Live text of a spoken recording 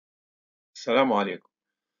Assalamu alaikum.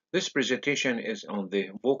 This presentation is on the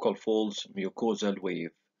vocal folds mucosal wave,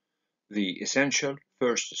 the essential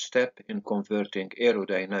first step in converting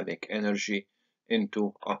aerodynamic energy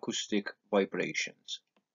into acoustic vibrations.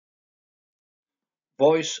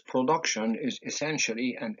 Voice production is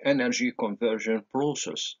essentially an energy conversion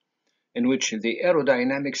process in which the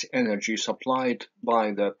aerodynamics energy supplied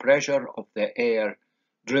by the pressure of the air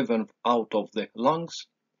driven out of the lungs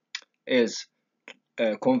is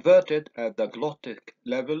converted at the glottic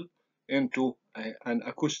level into an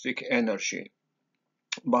acoustic energy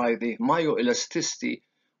by the myo-elasticity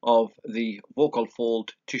of the vocal fold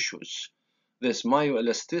tissues. This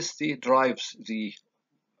myo-elasticity drives the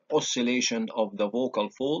oscillation of the vocal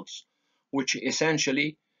folds, which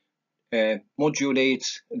essentially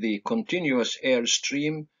modulates the continuous air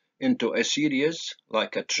stream into a series,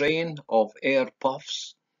 like a train of air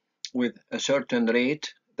puffs with a certain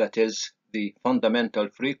rate, that is the fundamental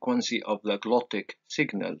frequency of the glottic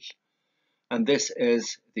signal. And this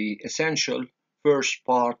is the essential first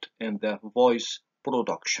part in the voice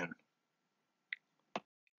production.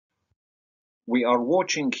 We are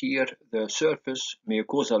watching here the surface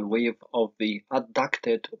mucosal wave of the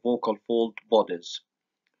adducted vocal fold bodies.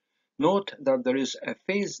 Note that there is a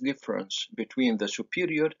phase difference between the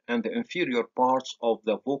superior and the inferior parts of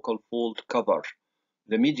the vocal fold cover,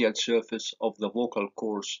 the medial surface of the vocal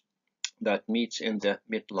cords that meets in the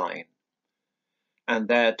midline, and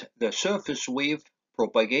that the surface wave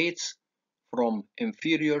propagates from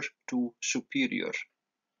inferior to superior.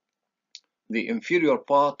 The inferior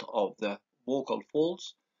part of the vocal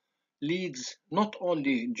folds leads not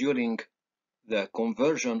only during the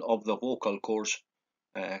conversion of the vocal cords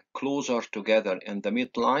closer together in the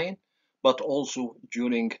midline, but also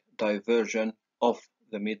during diversion of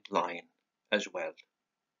the midline as well.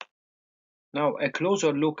 Now, a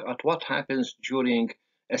closer look at what happens during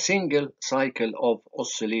a single cycle of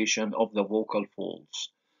oscillation of the vocal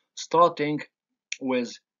folds. Starting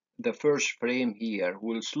with the first frame here,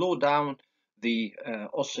 we'll slow down the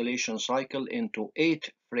oscillation cycle into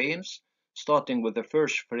 8 frames, starting with the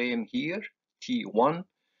first frame here, T1,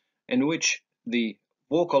 in which the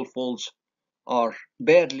vocal folds are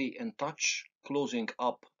barely in touch, closing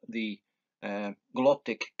up the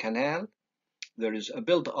glottic canal. There is a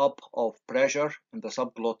build-up of pressure in the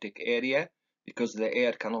subglottic area because the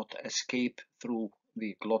air cannot escape through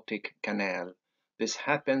the glottic canal. This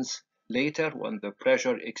happens later when the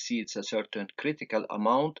pressure exceeds a certain critical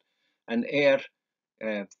amount and air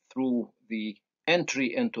through the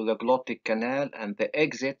entry into the glottic canal and the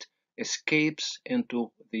exit escapes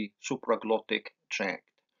into the supraglottic tract.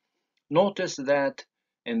 Notice that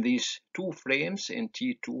in these two frames, in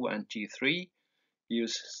T2 and T3, you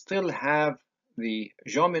still have the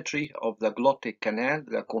geometry of the glottic canal,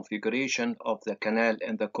 the configuration of the canal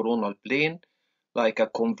in the coronal plane, like a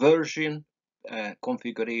conversion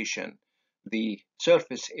configuration. The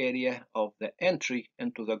surface area of the entry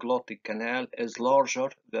into the glottic canal is larger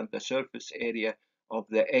than the surface area of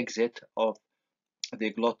the exit of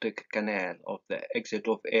the glottic canal, of the exit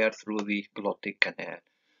of air through the glottic canal.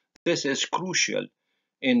 This is crucial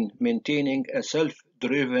in maintaining a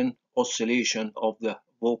self-driven oscillation of the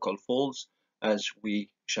vocal folds, as we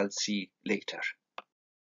shall see later.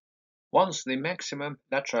 Once the maximum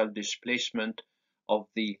lateral displacement of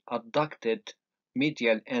the adducted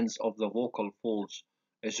medial ends of the vocal folds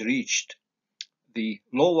is reached, the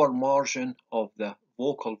lower margin of the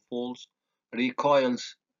vocal folds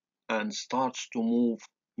recoils and starts to move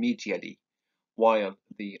medially, while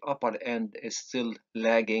the upper end is still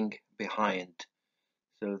lagging behind.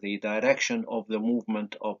 So the direction of the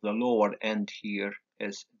movement of the lower end here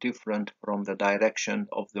is different from the direction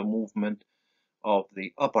of the movement of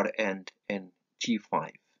the upper end in T5.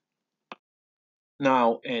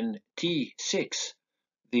 Now in T6,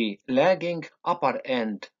 the lagging upper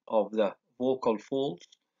end of the vocal folds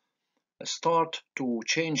start to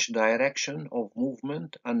change direction of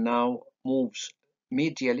movement and now moves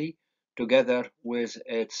medially together with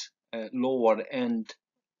its lower end,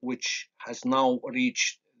 which has now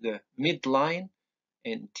reached the midline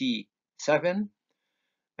in T7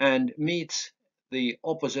 and meets the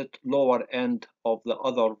opposite lower end of the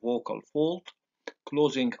other vocal fold,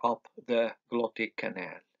 closing up the glottic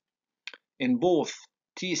canal. In both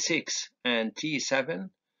T6 and T7,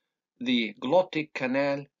 the glottic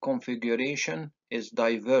canal configuration is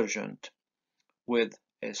divergent, with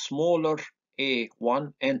a smaller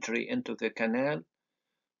A1 entry into the canal,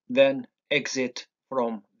 then exit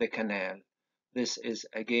from the canal. This is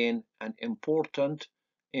again an important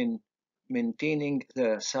in maintaining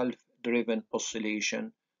the self-driven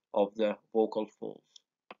oscillation of the vocal folds.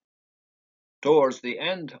 Towards the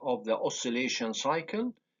end of the oscillation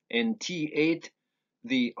cycle, in T8,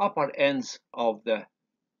 the upper ends of the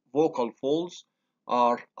vocal folds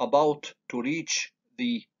are about to reach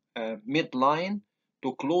the midline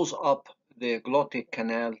to close up the glottic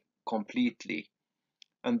canal completely,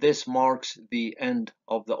 and this marks the end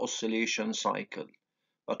of the oscillation cycle.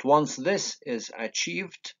 But once this is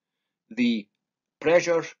achieved, the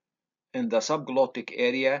pressure in the subglottic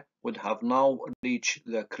area would have now reached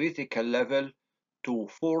the critical level to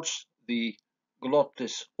force the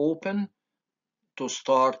glottis open to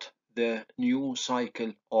start the new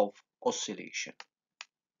cycle of oscillation.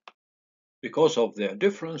 Because of the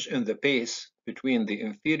difference in the pace between the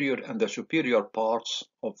inferior and the superior parts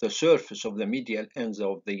of the surface of the medial ends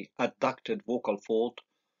of the adducted vocal fold,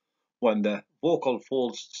 when the vocal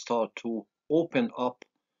folds start to open up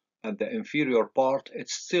at the inferior part,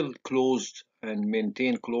 it's still closed and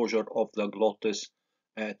maintain closure of the glottis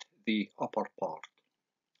at the upper part.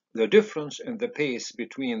 The difference in the pace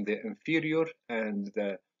between the inferior and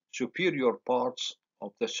the superior parts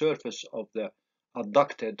of the surface of the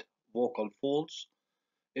adducted vocal folds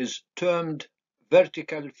is termed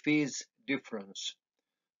vertical phase difference.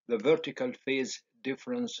 The vertical phase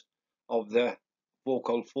difference of the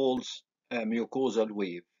vocal folds mucosal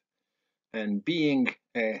wave. And being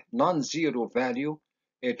a non-zero value,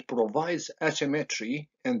 it provides asymmetry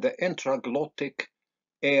in the intraglottic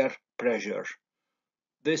air pressure.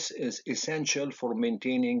 This is essential for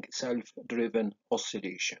maintaining self-driven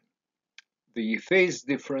oscillation. The phase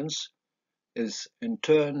difference is in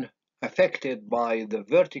turn affected by the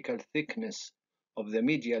vertical thickness of the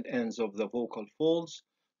medial ends of the vocal folds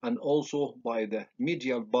and also by the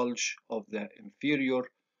medial bulge of the inferior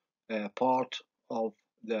part of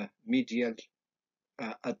the medial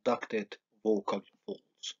adducted vocal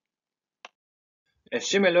folds. A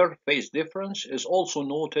similar phase difference is also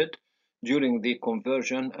noted during the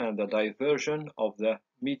conversion and the diversion of the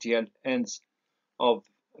medial ends of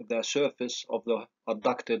the surface of the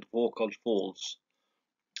adducted vocal folds.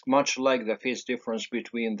 Much like the phase difference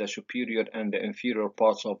between the superior and the inferior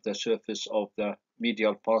parts of the surface of the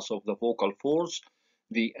medial parts of the vocal folds,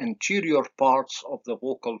 the anterior parts of the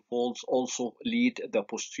vocal folds also lead the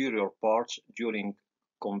posterior parts during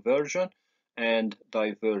conversion and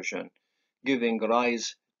diversion, giving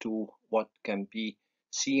rise to what can be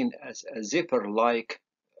seen as a zipper-like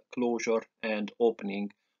closure and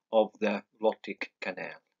opening of the glottic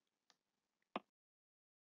canal.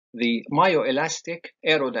 The Myo-elastic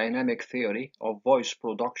aerodynamic theory of voice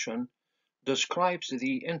production describes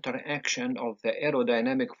the interaction of the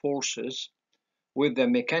aerodynamic forces with the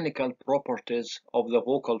mechanical properties of the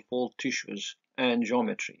vocal fold tissues and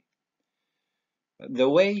geometry. The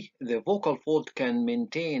way the vocal fold can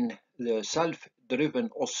maintain the self-driven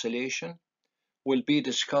oscillation will be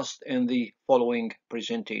discussed in the following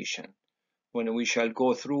presentation, when we shall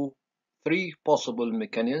go through three possible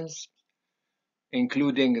mechanisms,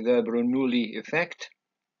 including the Bernoulli effect,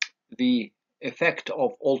 the effect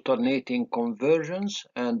of alternating convergence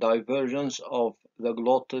and divergence of the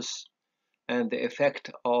glottis, and the effect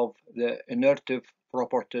of the inertive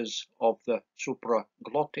properties of the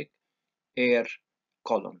supraglottic air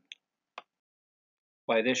column.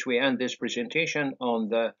 By this we end this presentation on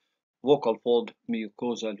the vocal fold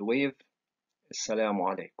mucosal wave. Assalamu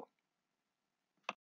alaikum.